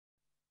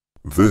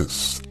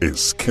This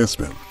is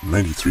Kessben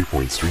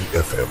 93.3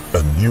 FM,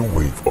 a new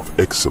wave of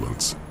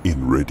excellence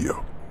in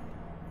radio.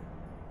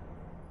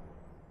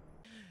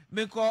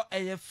 Meko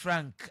eye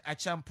Frank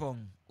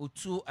Acheampong,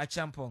 Otuo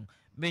Acheampong,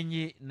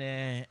 many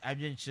ne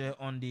adventure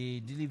on the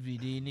delivery,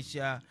 the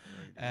initial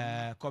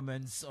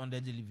comments on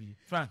the delivery.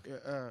 Frank,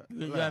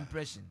 your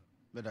impression?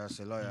 But as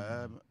a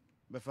lawyer,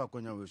 before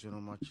Konya was so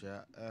much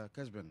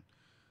Kessben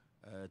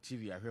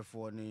TV, I hear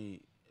for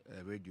any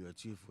radio,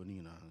 TV for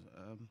Nina.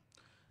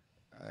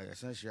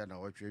 Essentially, I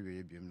watch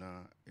radio,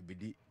 na a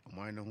bidi, a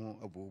minor home,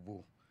 a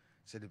bobo,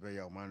 said the pay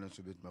your man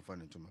to bit my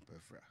fun into my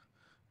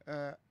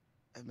perfra.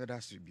 And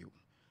that's review.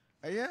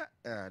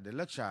 The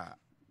lecture,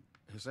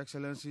 His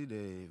Excellency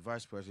the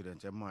Vice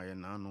President, Emma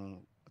and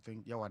Nano, I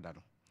think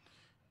Yawadano.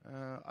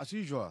 As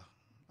usual,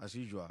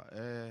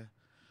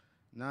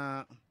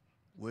 now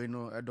we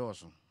know a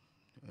dozen.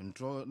 And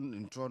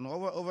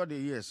over the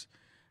years,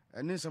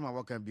 and then some of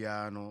what can be,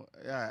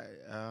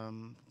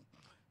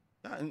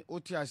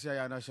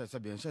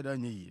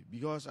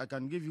 because I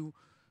can give you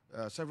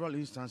several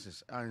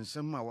instances, and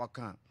some of what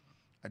can,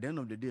 at the end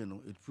of the day,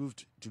 it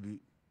proved to be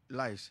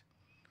lies.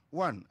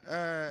 One,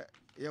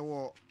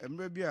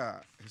 maybe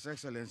His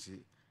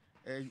Excellency,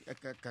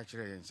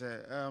 catcher and say,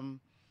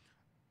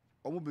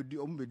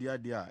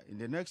 in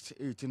the next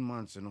 18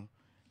 months, and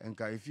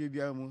if you be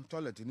a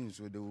toilet in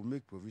so they will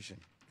make provision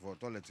for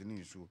toilet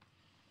in so.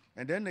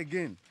 And then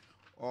again,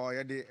 or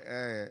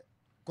the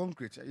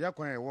concrete,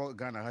 Yakwana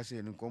Ghana has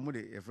in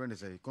commodity, a friend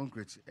is a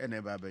concrete and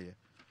a baby.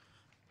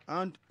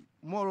 And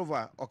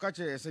moreover,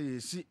 Okache say you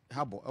see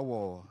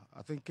Habo,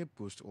 I think Cape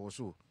Coast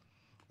also,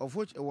 of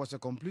which it was a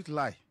complete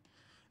lie.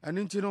 And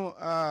then,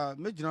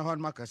 Major Hard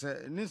Marker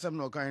said, Ninsam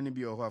no can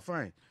be over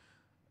fine.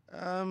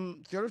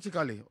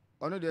 Theoretically,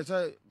 only they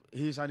say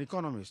he's an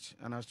economist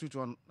and has stood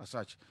on as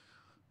such.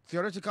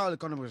 Theoretical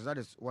economics, that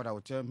is what I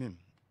would tell him.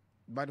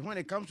 But when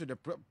it comes to the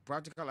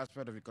practical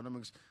aspect of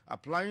economics,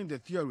 applying the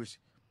theories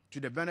to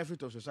the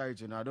benefit of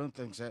society, and I don't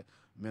think I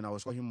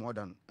was scoring more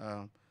than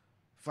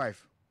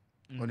 5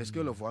 on a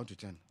scale of 1 to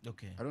 10.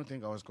 Okay. I don't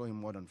think I was scoring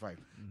more than 5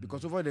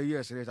 because over the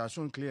years it has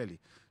shown clearly.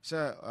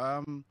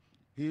 So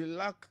he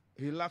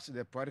lacks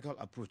the practical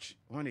approach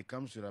when it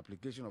comes to the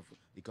application of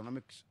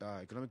economic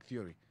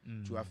theory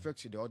to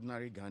affect the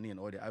ordinary Ghanaian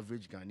or the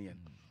average Ghanaian.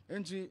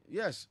 And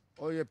yes,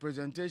 or your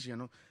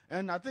presentation,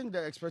 and I think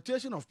the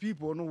expectation of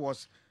people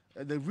was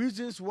the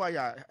reasons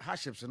why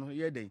hardships,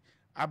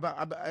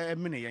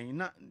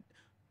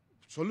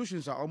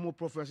 solutions are almost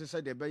professors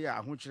said they be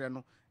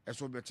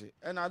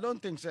and I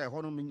don't think say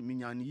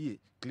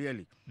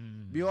clearly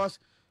because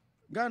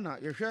Ghana,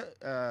 you hear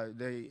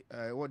the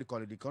what do you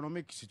call it, the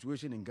economic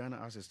situation in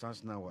Ghana as it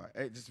stands now,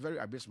 it's very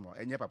abysmal.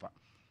 And papa,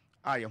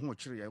 you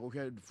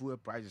hear fuel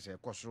prices,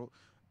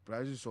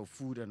 prices of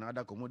food and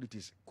other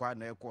commodities, quite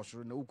near cost,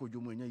 no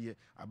kujumu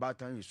about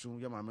time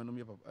soon,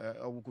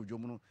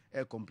 Yamaman,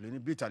 complaining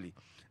bitterly.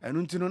 And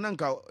until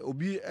Nanka,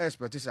 Obi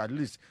expertise at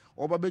least,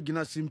 or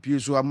beginner simply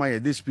so am I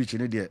this speech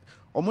in India.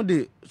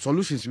 The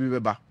solutions we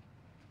were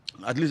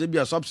at least it be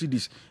a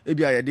subsidies, it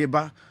be a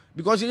deba.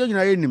 Because you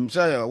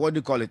know, what do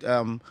you call it?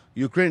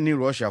 Ukraine and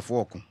Russia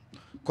for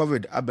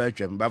COVID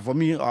Acheampong. But for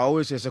me, I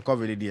always say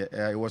COVID.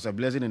 It was a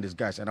blessing in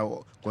disguise, and I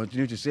will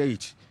continue to say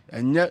it.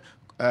 And yet,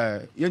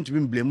 you have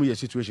to blame your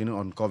situation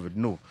on COVID.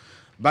 No,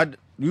 but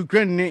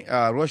Ukraine,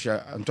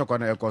 Russia, and talk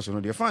on air course,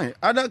 they're fine.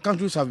 Other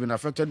countries have been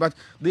affected, but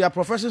they are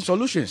professing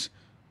solutions.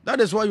 That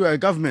is why you are a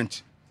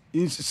government.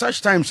 In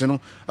such times, I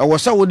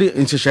was Saudi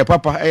in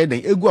Papa,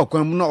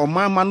 Egu or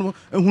my man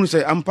who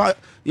say, Ampa,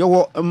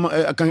 you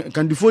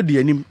can defer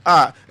the name,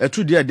 a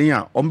 2 dear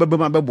dinner, on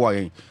Baba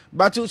boy.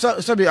 But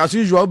as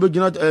usual,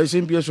 begin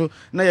same PSO,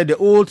 now the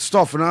old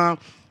stuff now,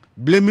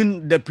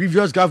 blaming the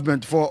previous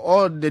government for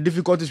all the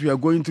difficulties we are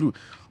going through.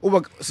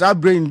 Over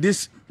brain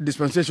this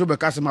dispensation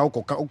because I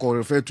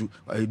refer to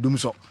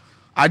Dumso.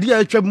 I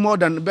did more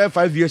than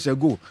 5 years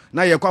ago.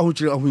 Now you're quite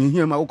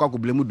here, my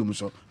blame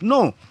Dumso.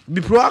 No,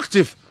 be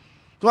proactive.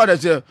 So I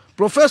say,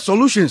 profess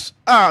solutions.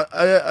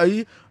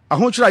 I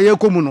want to hear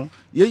communo.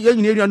 You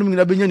need to know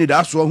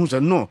that so who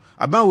said no.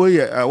 About way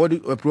what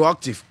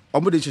proactive.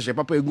 Ombo de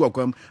papa egu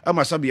akwam.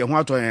 Ama sabi e ho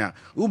atoyan.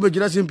 Wo be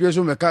gira simpie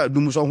so meka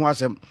dum so ho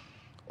asem.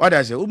 What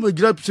I say, wo be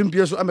gira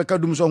simpie so ameka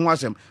dum so ho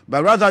asem.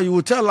 But rather you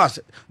will tell us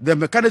the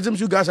mechanisms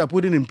you guys are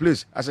putting in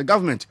place as a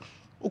government.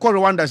 Who call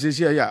Rwanda says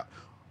here, yeah.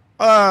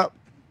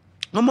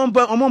 Man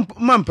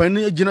pen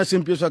gira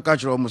simpie so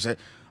catch almo say.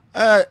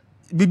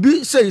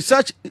 Bibi say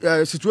such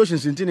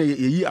situations in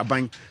ye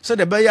aban said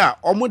the bear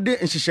omode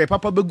nhihye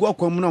papa begu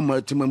akwam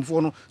na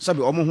timamfo no sabe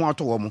omo ho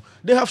ato omo.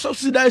 They have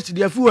subsidized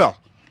their fuel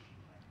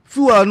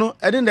no,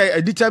 and then they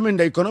determine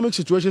the economic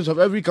situations of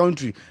every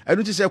country.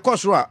 And it is a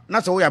cost ra na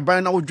say we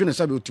aban na wo dwene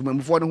sabe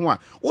timamfo no ho a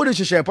wo de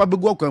nhihye papa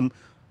begu akwam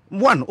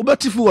one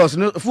obeti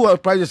fuel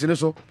prices in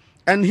so.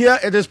 And here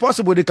it is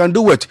possible they can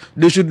do it.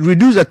 They should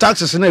reduce the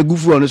taxes and go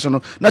for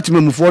no not to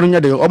move forward.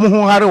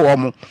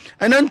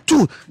 And then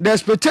 2, the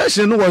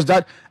expectation was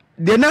that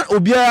they're not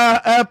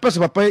obia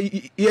person papa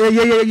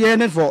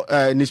yeah for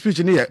in the speech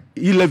in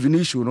 11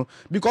 issue no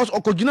because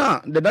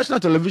okogina the national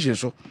television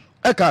so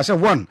I can say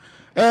one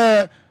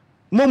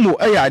momo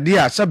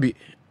idea sabi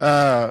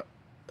omo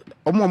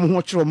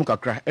ho kire omo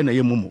kakra na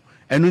ye momo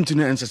enu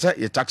ntino ensese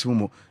ye tax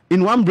momo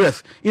in one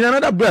breath in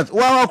another breath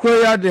wow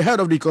the head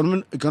of the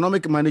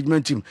economic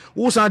management team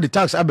who signed the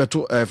tax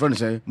abeto friend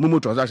say momo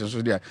transactions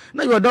so there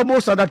now you are double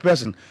standard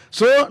person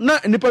so na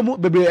nipa mu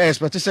bebe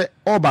expect say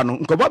oba no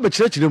nko ba be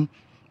chirechirem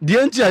the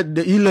entire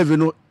the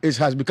 11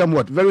 has become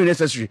what very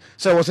necessary.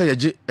 So I was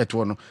saying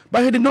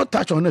but he did not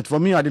touch on it. For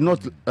me, I did not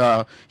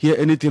hear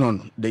anything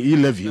on the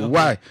E-levy. Okay.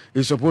 Why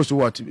it's supposed to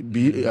what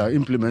be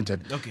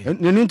implemented. Okay. And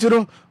you need to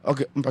know.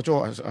 Okay,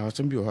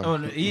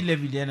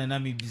 E-levy then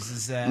and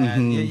business.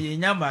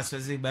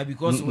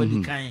 Because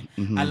when the kind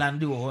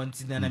Alandi or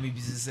hunting and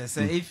business.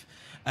 So if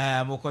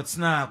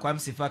Mokotsna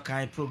Kwamsifa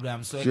kind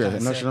program so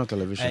national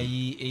television.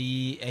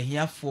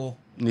 Here for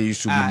ne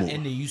yusumomo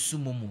and the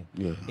yusumomo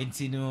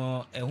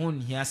entino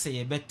ehun here say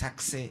e be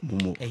tax e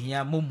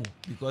here momo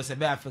because e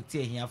be affect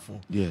e here for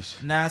yes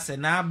na se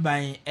na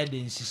ban e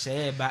de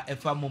nhihye e ba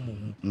efa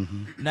momo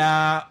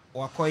na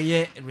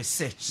wakoye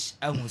research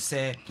ahun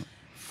say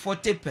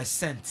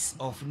 40%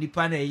 of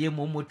nipa na eye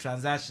momo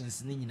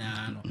transactions ni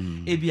nyina no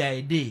ebi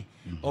a day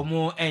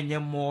omo enye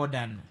more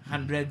than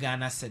 100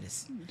 Ghana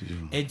cedis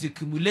and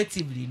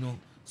cumulatively no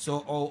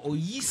so o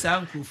yi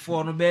sanku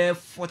for no be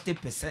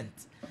 40%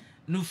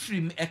 no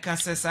free eka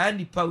sesa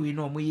nipa we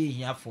no mo ye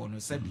hia for no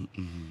sabi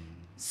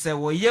se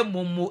wo ye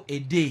momo a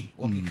day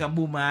o kika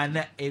boma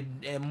na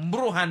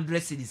mbro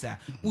 100 cedis a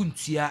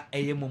untua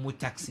eye momo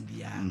tax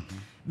bia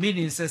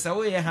meaning sesa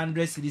wo ye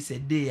 100 cedis a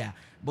day a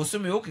boso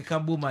me o kika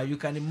boma you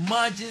can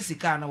imagine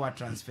sika na wa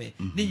transfer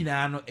ni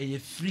nyina no eye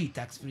free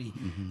tax free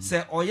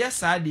se o ye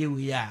sa day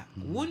we a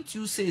won't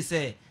you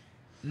say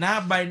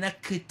na by na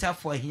kita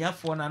for here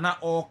for na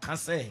all can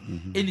say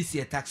any see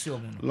a tax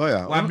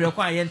lawyer wa bre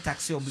kwa yen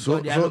tax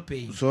because they are not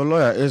paying. So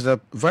lawyer is the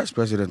vice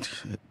president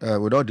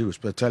with all due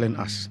respect telling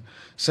us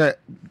say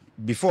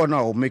before now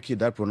I'll make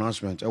that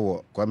pronouncement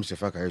Kwame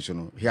Sefaka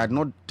he had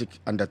not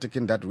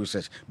undertaken that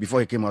research before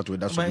he came out with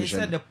that submission.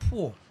 But he said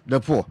the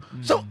poor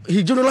so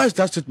he generalized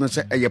that statement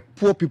say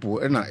poor people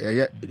and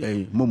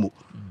momo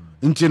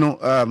Intino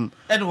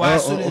and why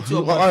so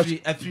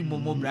every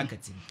momo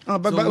bracketing.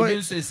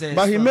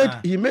 But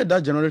he made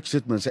that generic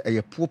statement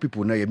say poor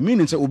people na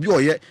meaning say obi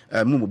oye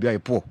momo be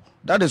poor.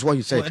 That is what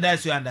he said. Well,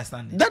 that's your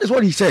understanding. That is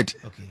what he said.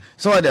 Okay.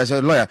 So I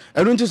said lawyer.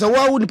 I don't say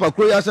why would nipa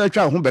kro ya say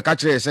twa ho be ka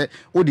kire say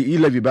o the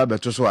e-levy ba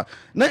beto so a.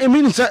 Na it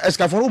means say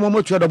escaforo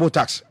momo to double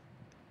tax.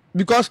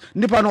 Because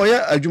nipa no ye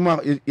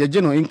adwuma ye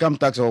general income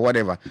tax or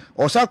whatever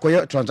or sa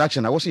koye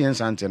transaction I was yen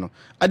sante no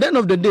at the end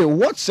of the day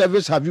what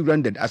service have you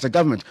rendered as a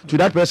government to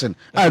that person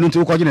I don't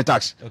to collect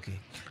tax. Okay.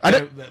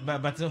 But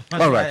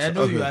all right. I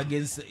know you are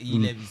against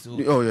e-levy so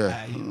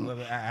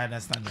I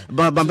understand that.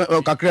 But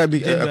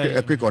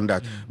a quick on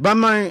that. But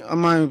my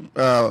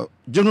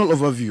general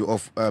overview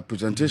of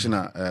presentation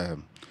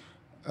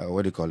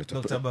what do you call it?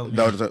 Dr.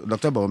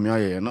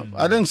 Bawumia,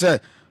 I didn't say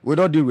with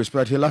all due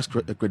respect, he lacks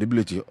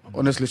credibility,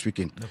 honestly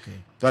speaking. Okay.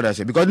 So I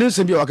say because this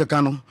same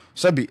Wakakano,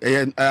 Sabi,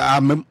 in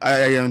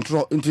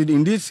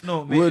this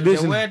no,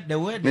 the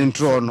word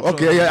intro.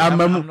 Okay,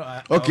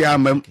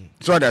 I'm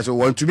so that's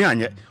one to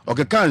me.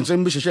 Okay, can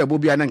send me share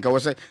Bobby and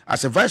was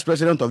as a vice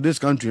president of this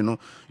country,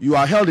 you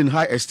are held in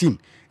high esteem.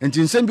 And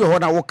in same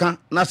what I work,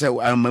 not say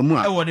I'm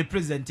the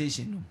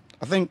presentation.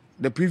 I think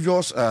the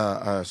previous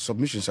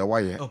submissions are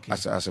why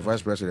as a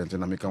vice president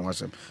in American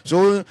Wasem.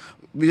 So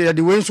we are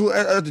the ones who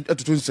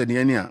to say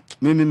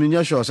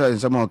me sure say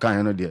some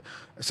kind of there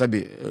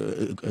sabi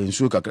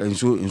insu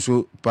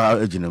pa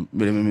ejina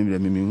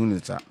me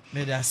hunita.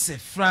 May I say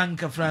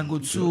Frank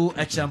Otuo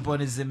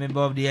Acheampong is a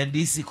member of the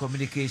NDC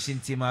communication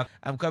team.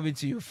 I'm coming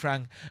to you,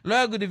 Frank.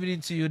 Lord, good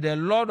evening to you. The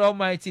Lord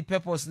Almighty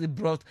purposely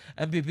brought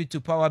MPP to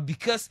power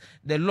because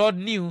the Lord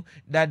knew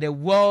that the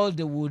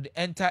world would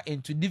enter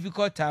into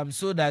difficult times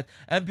so that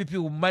MPP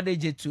would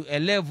manage it to a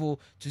level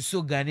to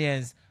show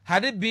Ghanaians.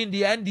 Had it been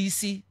the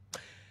NDC,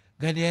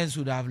 Ghanaians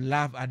would have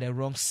laughed at the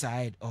wrong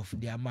side of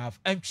their mouth.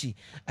 Empty.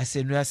 I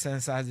said, no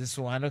sense as this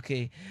one.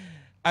 Okay.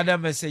 Other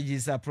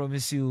messages, I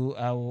promise you,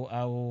 I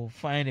will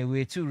find a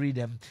way to read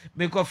them.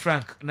 Make up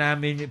Frank. Now, I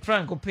mean,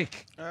 Frank will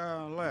pick.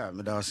 Lawyer,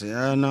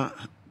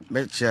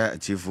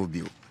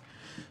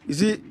 you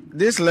see,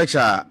 this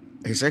lecture,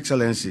 His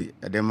Excellency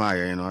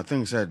Ademaya, I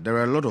think said there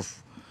are a lot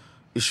of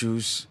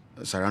issues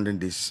surrounding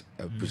this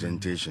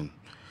presentation.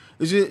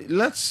 You see,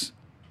 let's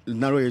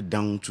narrow it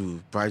down to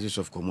prices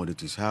of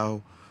commodities,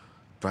 how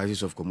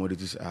prices of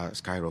commodities are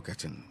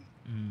skyrocketing.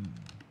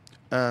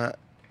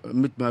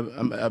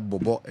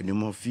 Bobo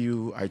and a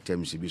few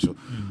items. So,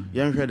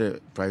 you heard the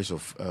price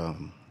of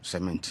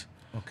cement.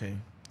 Okay.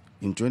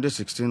 In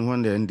 2016,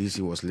 when the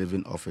NDC was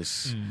leaving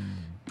office,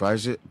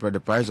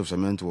 the price of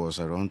cement was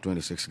around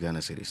 26 Ghana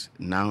cedis.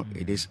 Now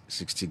it is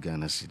 60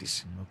 Ghana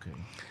cedis. Okay.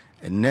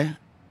 And then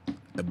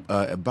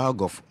a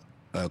bag of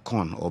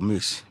corn or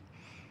maize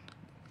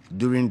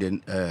during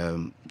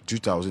the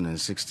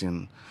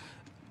 2016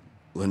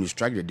 when you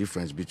strike the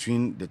difference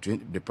between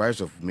the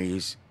price of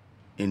maize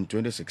in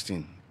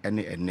 2016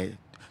 and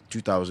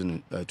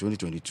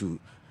 2022,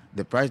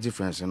 the price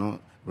difference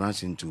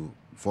runs into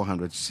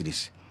 400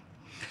 cedis.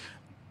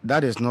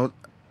 That is not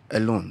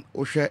alone.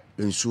 Osha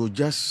and so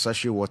just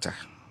sachet water.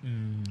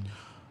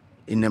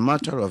 In a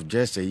matter of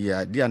just a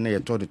year, they are now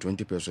taught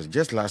 20 pesos.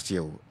 Just last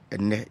year,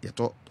 and you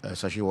taught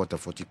sachet water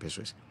 40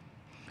 pesos.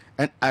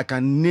 And I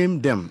can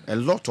name them a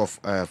lot of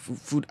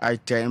food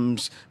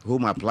items,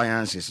 home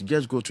appliances.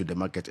 Just go to the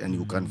market and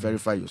you can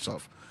verify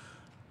yourself.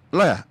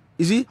 Lawyer,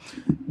 you see,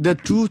 the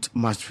truth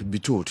must be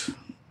told.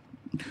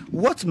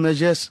 What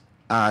measures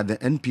are the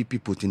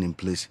NPP putting in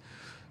place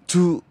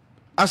to,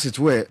 as it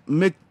were,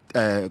 make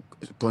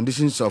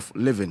conditions of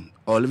living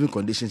or living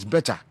conditions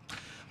better?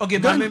 Okay,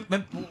 but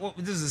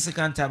this is the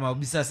second time I'll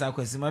be asked a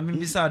question. I mean,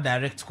 this is a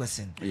direct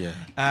question.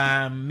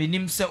 Yeah.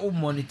 Minim say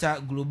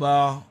monitor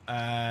global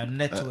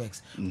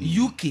networks.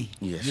 UK,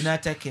 yes.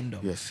 United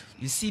Kingdom. Yes.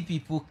 You see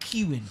people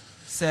queuing.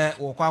 Say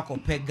or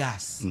pay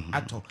gas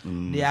at all.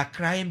 They are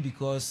crying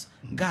because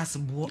gas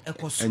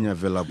is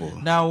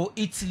available. Now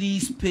Italy,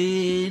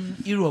 Spain,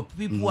 Europe,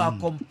 people are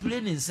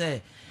complaining.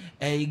 Say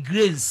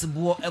grains,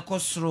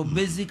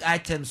 basic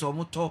items or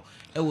motor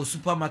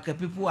supermarket.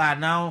 People are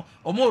now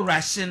more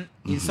ration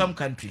in some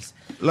countries.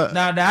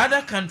 Now the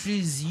other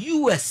countries,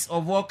 US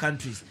of all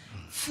countries,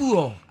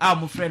 fuel,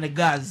 I'm friend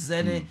gas,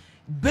 and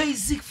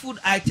basic food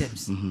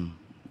items.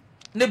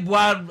 So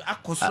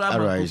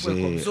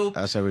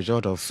as a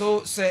result of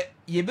say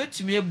you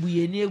bet me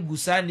buye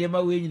gusa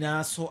nema we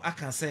nyina so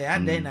aka say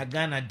adan na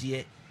Ghana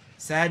de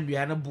say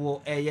aduane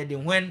bo de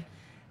when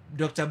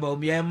Dr.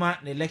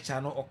 Baumiema ne lecture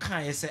no o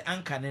kan ye say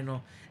anka ne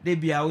no de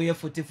bia we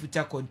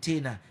futa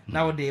container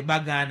na wo de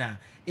bagana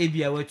e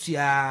bia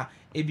watua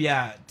e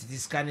bia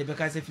tiska ne be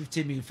ka say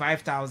 50,000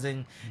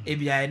 5,000 e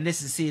bia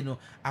necessary no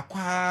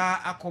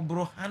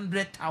akobro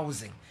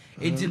 100,000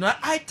 e no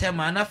item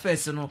ana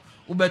first no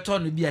ubeto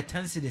no be a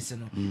 10 cedis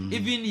no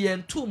even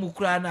yen two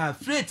mukura na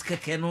freight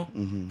keke no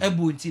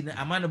ebu nti na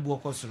amana bu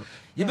okosoro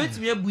ye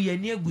betimi abu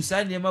yeni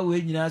agusa ne ma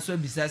we nyina so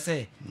bisa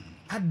say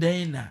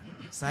adan na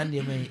sa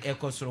ne ma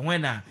ekosoro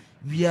when na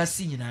we are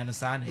seeing na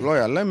sa na.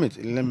 Lawyer,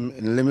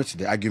 limit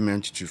the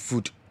argument to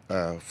food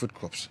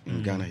crops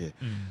in Ghana here.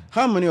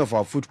 How many of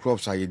our food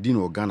crops are you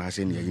or Ghana has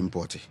any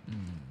import?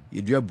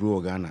 You do a bro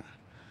Ghana,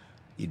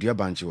 you do a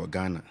bunch of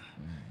Ghana,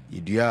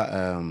 you do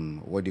a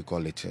what do you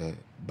call it?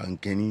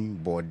 Bankeni,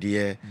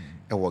 Bordier,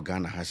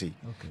 Ghana has it.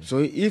 So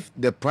if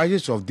the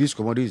prices of these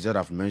commodities that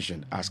I've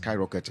mentioned are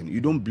skyrocketing,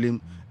 you don't blame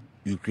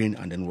Ukraine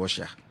and then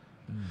Russia.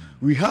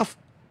 We have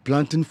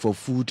planting for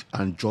food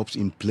and jobs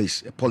in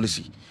place, a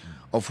policy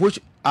of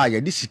which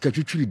this is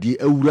the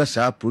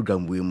EURASA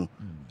program we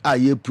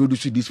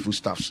produce these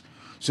foodstuffs.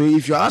 So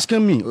if you're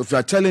asking me, if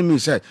you're telling me,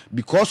 say,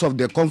 because of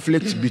the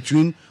conflict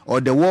between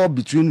or the war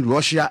between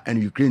Russia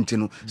and Ukraine,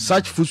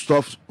 such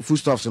foodstuffs,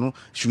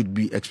 should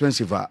be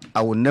expensive,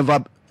 I will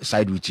never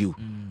side with you.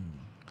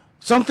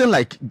 Something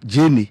like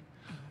Jenny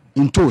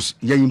in toast,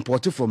 you're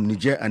imported from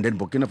Niger and then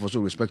Burkina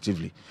Faso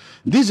respectively.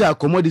 These are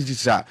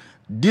commodities.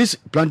 This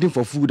planting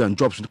for food and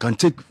jobs can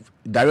take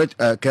direct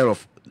care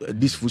of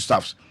these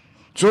foodstuffs.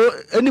 So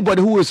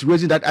anybody who is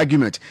raising that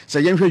argument,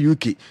 say,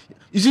 UK.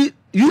 You see,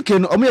 UK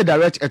is only a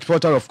direct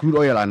exporter of crude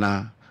oil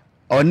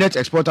or net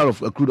exporter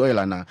of crude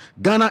oil.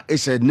 Ghana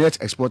is a net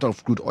exporter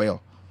of crude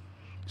oil.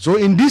 So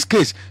in this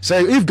case,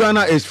 say if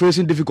Ghana is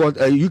facing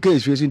UK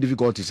is facing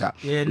difficulties.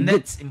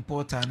 Net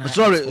importer.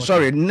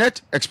 Sorry,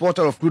 net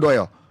exporter of crude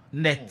oil.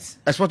 Net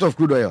exporter of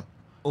crude oil.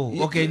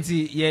 Oh, okay.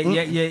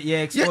 Yeah,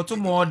 export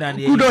more than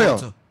crude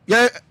oil.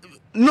 Yeah,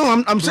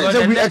 no, I'm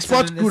saying we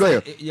export crude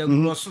oil.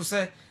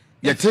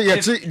 They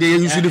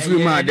use the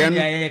free man then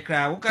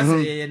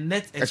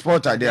net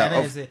exporter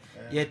there.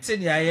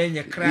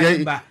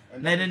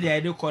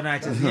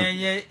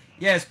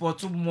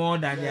 Export more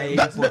than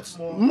import.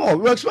 More,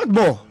 we export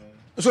more.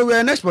 So we are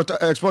an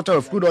exporter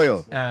of crude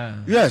oil.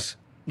 Yes.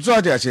 So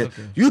what I say,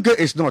 UK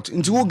is not.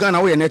 Into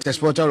Ghana, we are a net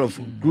exporter of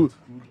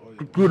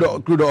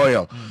crude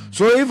oil.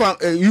 So if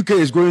UK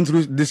is going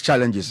through these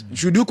challenges,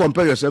 should you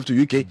compare yourself to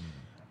UK?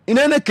 In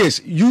any case,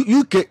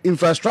 UK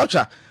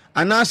infrastructure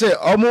and I say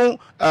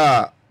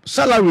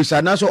salaries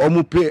and also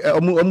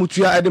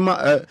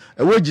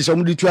wages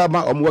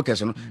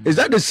workers. Is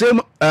that the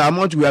same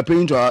amount we are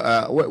paying to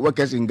our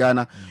workers in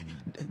Ghana?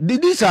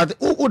 These are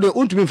the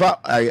ultimate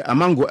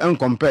Amango and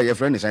compare your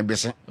friend is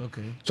okay.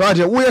 So I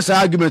say we have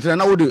argument and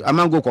now the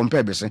Amango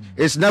compare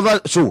it's never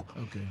so.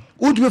 Okay.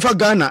 Ultimate for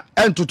Ghana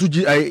and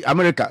to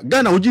America.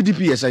 Ghana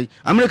GDP SI,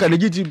 America the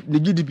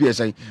GDP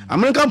SI.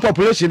 American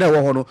population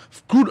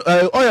crude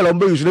oil on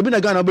base,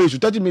 the Ghana base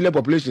 30 million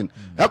population.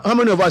 How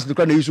many of us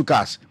the use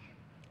cars?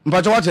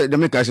 But what the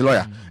maker is a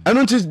lawyer. I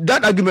notice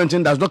that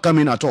argument does not come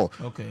in at all.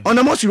 Okay. On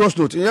a more serious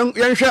note,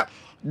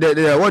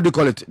 the what do you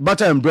call it,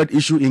 butter and bread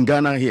issue in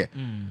Ghana here.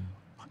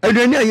 And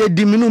then you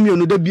diminu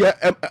no be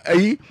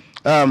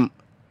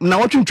na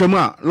watching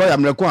Chema lawyer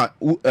mlekwa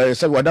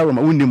say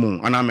wadaroma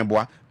unimu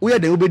anameboa we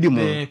dey obedi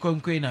mu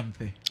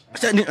I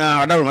said, no,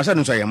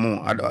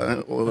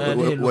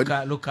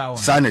 local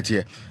sanity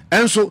here.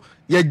 And so,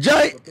 you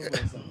jai.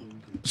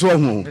 So,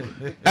 and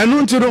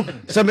until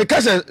some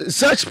because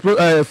such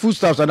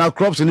foodstuffs are now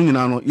crops in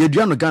Inano, you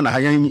don't Ghana,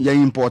 you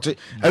import it.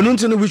 And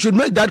until we should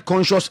make that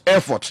conscious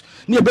effort.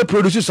 Near be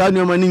produces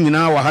any money in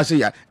our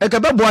Hasia.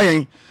 Ekaba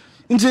boying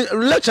into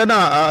lecture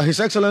now,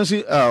 His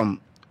Excellency Dr.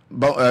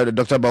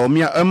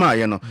 Baumia Emma,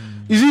 you know.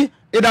 You see,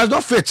 it does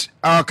not fit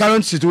our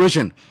current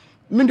situation.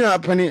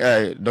 Penny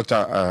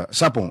Dr.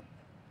 Sapon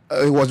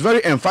was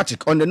very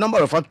emphatic on the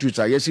number of factories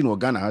I yes in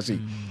Ghana has.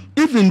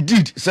 If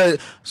indeed say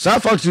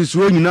some factories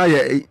when you know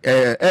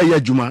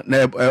juma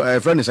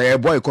friend is a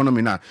boy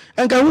economy now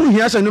and can who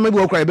hear say no maybe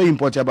work be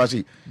import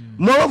abasi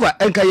moreover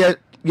and can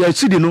your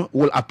city no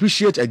will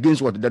appreciate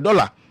against what the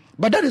dollar,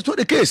 but that is not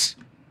the case.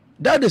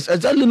 That is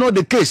exactly not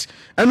the case.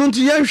 And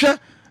until you share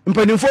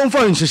mpani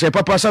phone she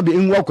papa sabi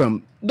in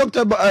welcome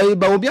Dr.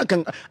 Baobia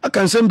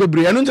can send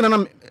bebre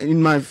and in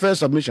my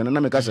first submission and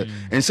I make say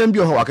and send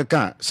you how I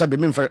can sabi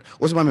me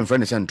was my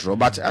friend is intro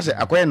but I say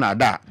akwai na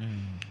da.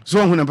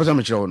 So when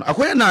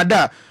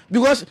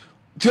because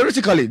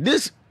theoretically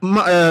this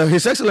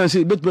His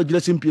Excellency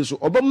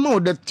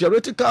Obama the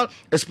theoretical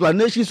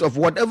explanations of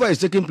whatever is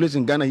taking place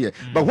in Ghana here,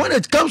 but when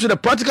it comes to the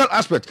practical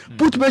aspect,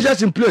 put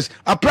measures in place,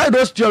 apply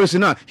those theories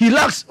now, he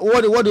lacks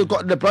what you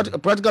call the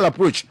practical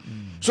approach.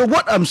 So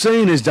what I'm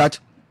saying is that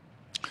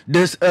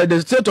this the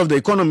state of the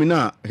economy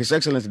now, His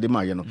Excellency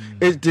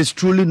it is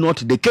truly not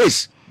the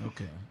case.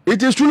 Okay.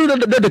 It is truly not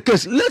the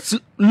case. Let's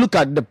look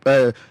at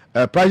the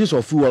prices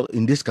of fuel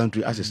in this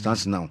country as it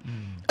stands now.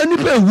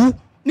 And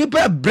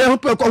nipa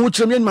brand pe ko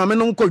huchemien ma me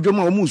no ko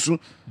dwoma omusu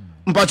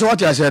mpacho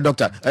what I say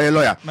doctor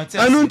lawyer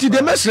and until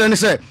the message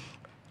say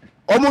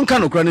omon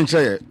kan okra ni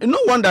nche no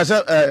wonder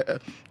say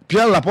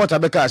Pierre Laporte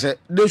Abeka say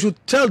they should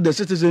tell the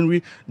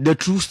citizenry the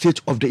true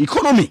state of the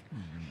economy.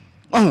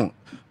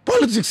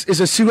 Politics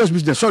is a serious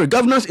business. Sorry,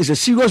 governance is a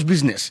serious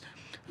business.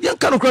 Yan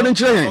kan okra ni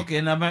nche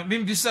okay na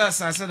me bisa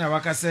sasa na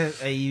waka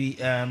say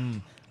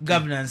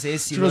governance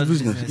is serious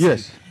business.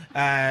 Yes.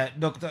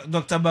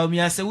 Dr.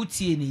 Baumia say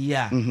utie ni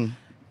ya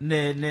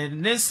ne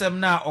nsem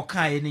na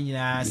okan ni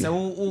nyina say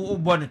wo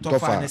bone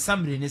tofa ne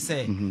samre ni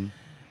say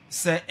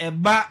say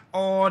eba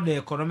all the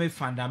economic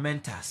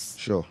fundamentals.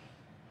 Sure.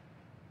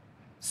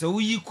 So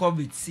we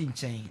COVID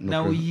sinchen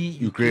na we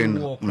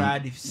Ukraine war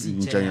crowd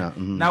sinchen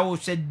na we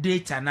share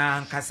data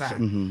na nkasa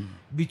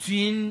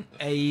between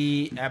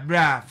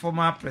abra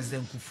former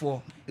president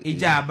Kufo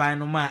eja aban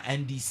no ma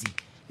NDC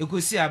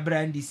ekosi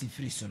abra NDC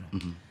free so no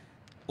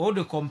all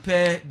the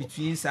compare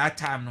between that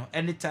time no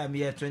anytime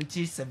year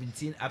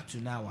 2017 up to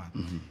now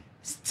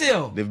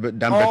still they've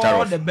done better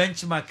all off. the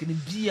benchmark in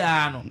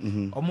bia no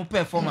omo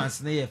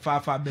performance na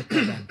far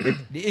better than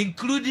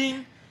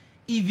including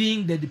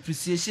even the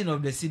depreciation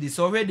of the city.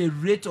 So where the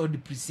rate of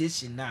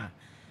depreciation now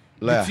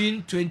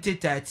between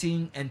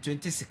 2013 and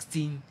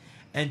 2016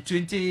 and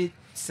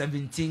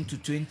 2017 to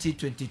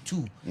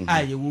 2022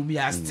 we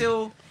are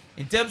still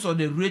in terms of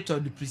the rate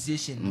of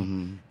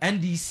depreciation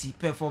NDC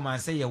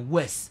performance say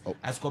worse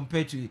as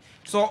compared to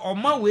so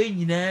on my way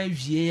nyina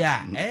wie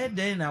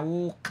then I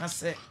will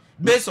say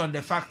based on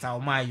the fact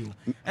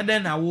and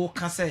then I will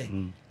say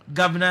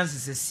governance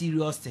is a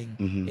serious thing.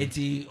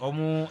 Eti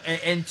omo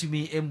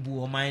entimi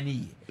embu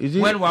omani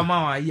when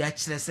wama ya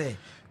chile say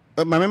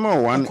my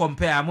memo one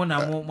compare amona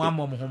mo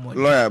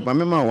lawyer my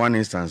memo one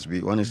instance be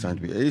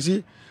you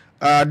see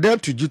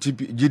debt to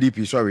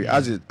GDP sorry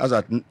as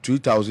at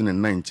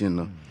 2019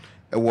 no,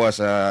 it was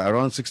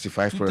around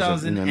 65%.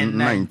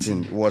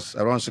 2019 was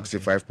around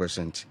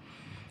 65%,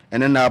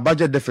 and then our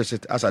budget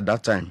deficit as at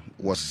that time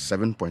was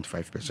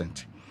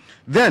 7.5%.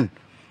 Then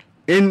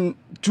in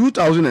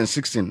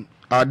 2016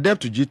 our debt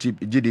to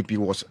GDP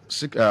was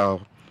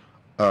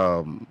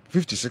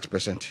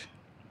 56%.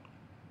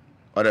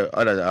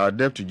 Our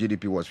debt to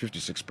GDP was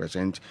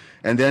 56%,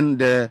 and then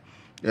the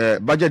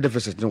budget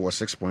deficit was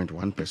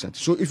 6.1%.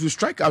 So if you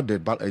strike out the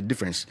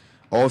difference,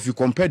 or if you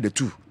compare the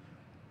two,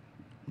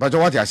 but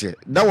what I say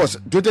that was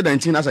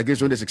 2019 as against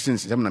 2016.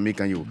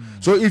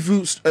 So if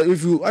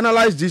you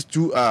analyze these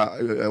two, what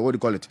do you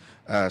call it,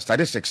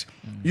 statistics,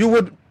 you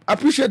would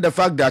appreciate the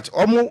fact that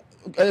almost.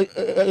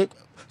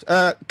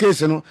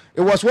 Case, it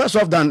was worse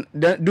off than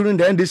during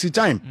the NDC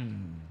time.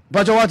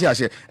 But what I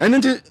say, and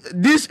then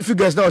these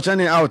figures that are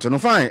turning out,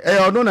 fine.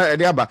 I don't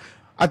know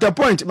at a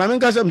point, my main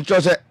concern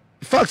was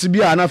facts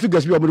be and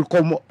figures be able to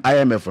come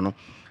IMF.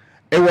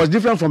 It was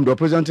different from the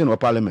presenting of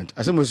Parliament.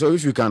 I said, so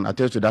if you can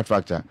attest to that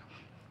factor,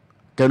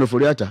 there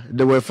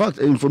were facts,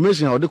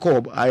 information or the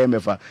call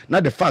IMF,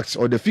 not the facts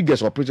or the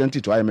figures were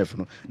presented to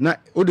IMF. Now,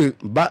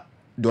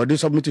 they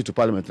submitted to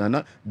Parliament,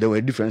 and there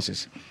were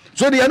differences.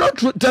 So they are not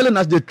telling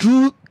us the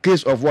true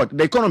case of what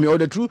the economy or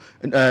the true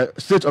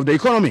state of the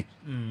economy.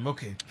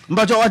 Okay.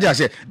 But what I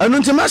say, and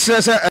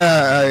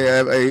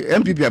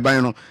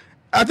MPP,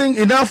 I think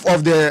enough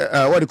of the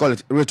what do you call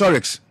it,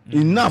 rhetorics.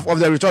 Enough of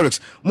the rhetorics.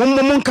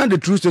 Mom can the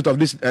true state of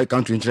this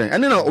country in China.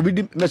 And then I'll be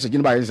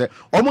messaging by say,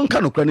 "Omon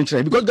can Ukraine in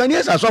China because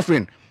Ghanaians are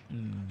suffering."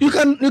 You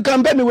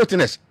can bear me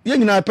witness. You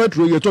know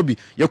petrol you to be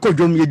you ko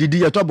dwom you didi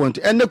you to bont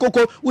and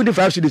koko we the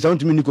 5 cities I want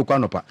to me koko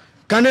anopa.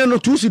 Can no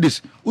 2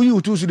 cities we you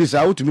 2 cities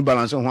I want to me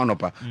balance on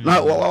anopa.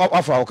 Now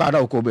afa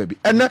okada ko baby.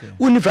 And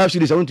we the 5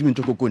 cities I want to me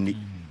to koko ni.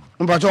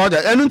 Mpacho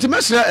order and unti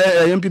mesra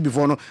MP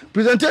before no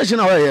presentation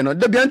away no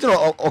da biante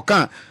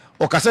oka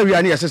okasa wi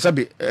ani yesesa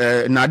be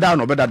na da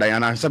no beda da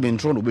yana sabe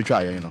intro no betwa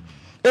aye no.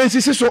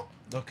 Ensisi so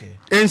okay.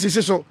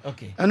 NCC so.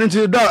 Okay. And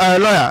into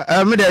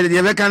lawyer, me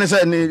the kind of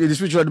say the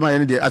spiritual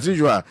man as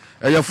usual.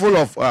 You're full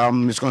of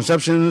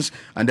misconceptions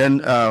and then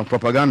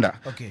propaganda.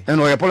 Okay.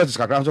 And your politics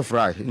are also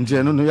fry.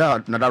 Into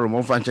no another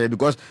room franchise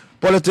because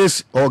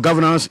politics or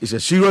governance is a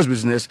serious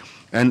business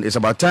and it's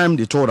about time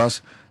they told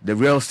us the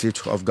real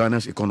state of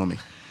Ghana's economy.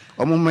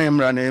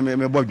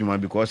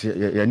 Because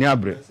you're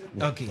near.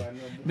 Okay.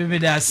 Maybe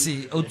that's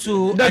see.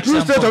 Otuo. The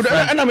true state of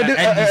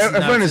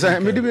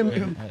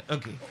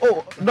okay.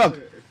 Oh, Doc.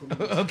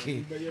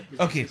 Okay.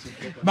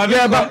 But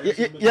yeah,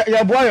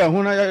 boy,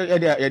 who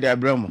ya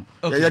bremo.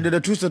 Yeah, the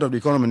true state of the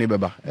economy,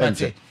 baba.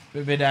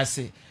 Maybe that's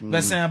it.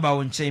 But say about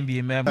one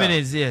chamber, many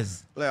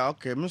years.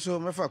 Okay, so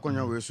me fa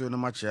konya we so no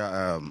match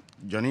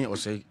Johnny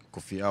Osei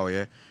Kofi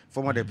Aoye,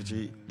 former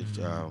deputy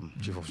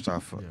chief of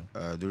staff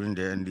during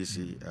the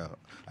NDC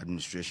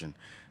administration.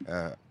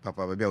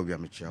 Papa baby obi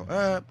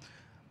amechia.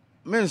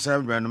 Men say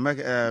brand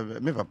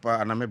me papa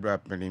and me bra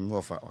penim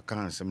of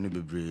kan sem no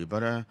bebre,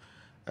 but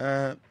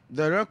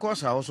the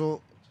records are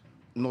also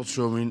not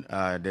showing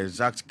the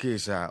exact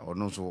case or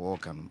not so all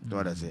can do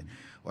what I say.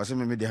 Was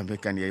maybe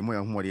American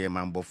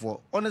man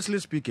before. Honestly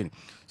speaking,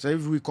 so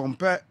if we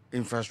compare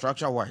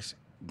infrastructure wise,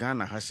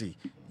 Ghana has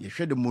you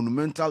share the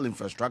monumental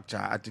infrastructure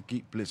at the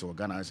key place of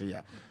Ghana has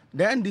yeah.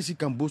 The NDC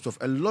can boast of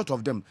a lot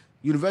of them.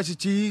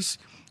 Universities,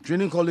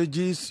 training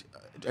colleges,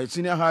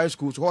 senior high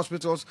schools,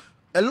 hospitals,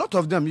 a lot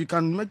of them. You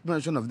can make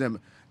mention of them.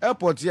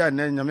 Airport here and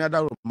then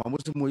Yamada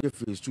most more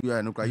phase 2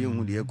 year no cry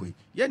you the equi.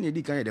 Yen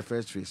you can the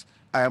first phase.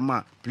 I am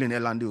a plain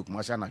land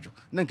Masanacho.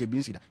 Nanke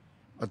Binsida.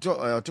 I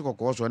took a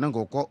course when I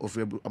go call of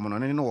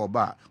Amon no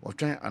bar or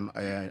train and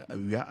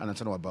we are an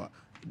about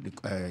the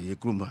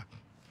Kruma.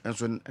 And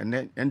so and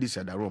then this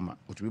at Roma,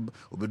 which will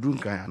be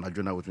drunk and a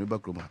journal with me back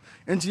Kruma.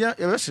 And here,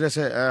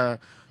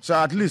 so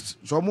at least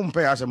some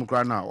pay us some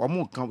cry now or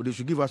more they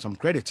should give us some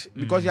credit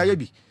because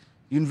Yabi.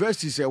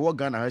 Universities say what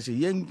Ghana has a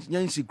young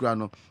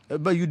Sikrano,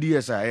 but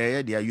UDS,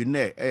 you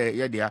know,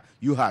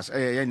 you has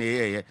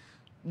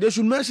they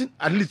should mention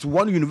at least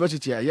one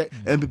university here,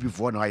 MPP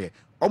for no year.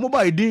 Or mobile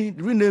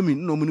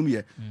renaming no minimum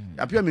year.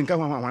 Appear in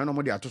Kama, no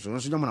more.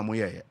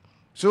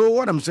 So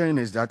what I'm saying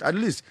is that at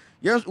least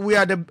yes, we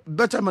are the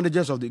better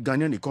managers of the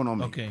Ghanaian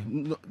economy. Okay,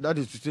 that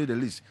is to say the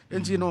least.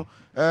 And you know,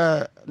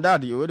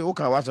 that you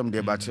okay was some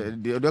there, but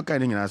the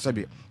kind of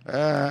sabi,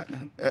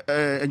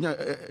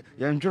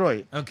 you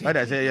enjoy. Okay,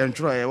 I say you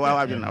enjoy. Why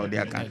are you now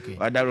there?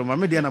 But that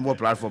remember the number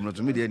platform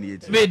to me.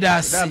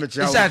 That's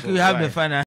exactly we have the final.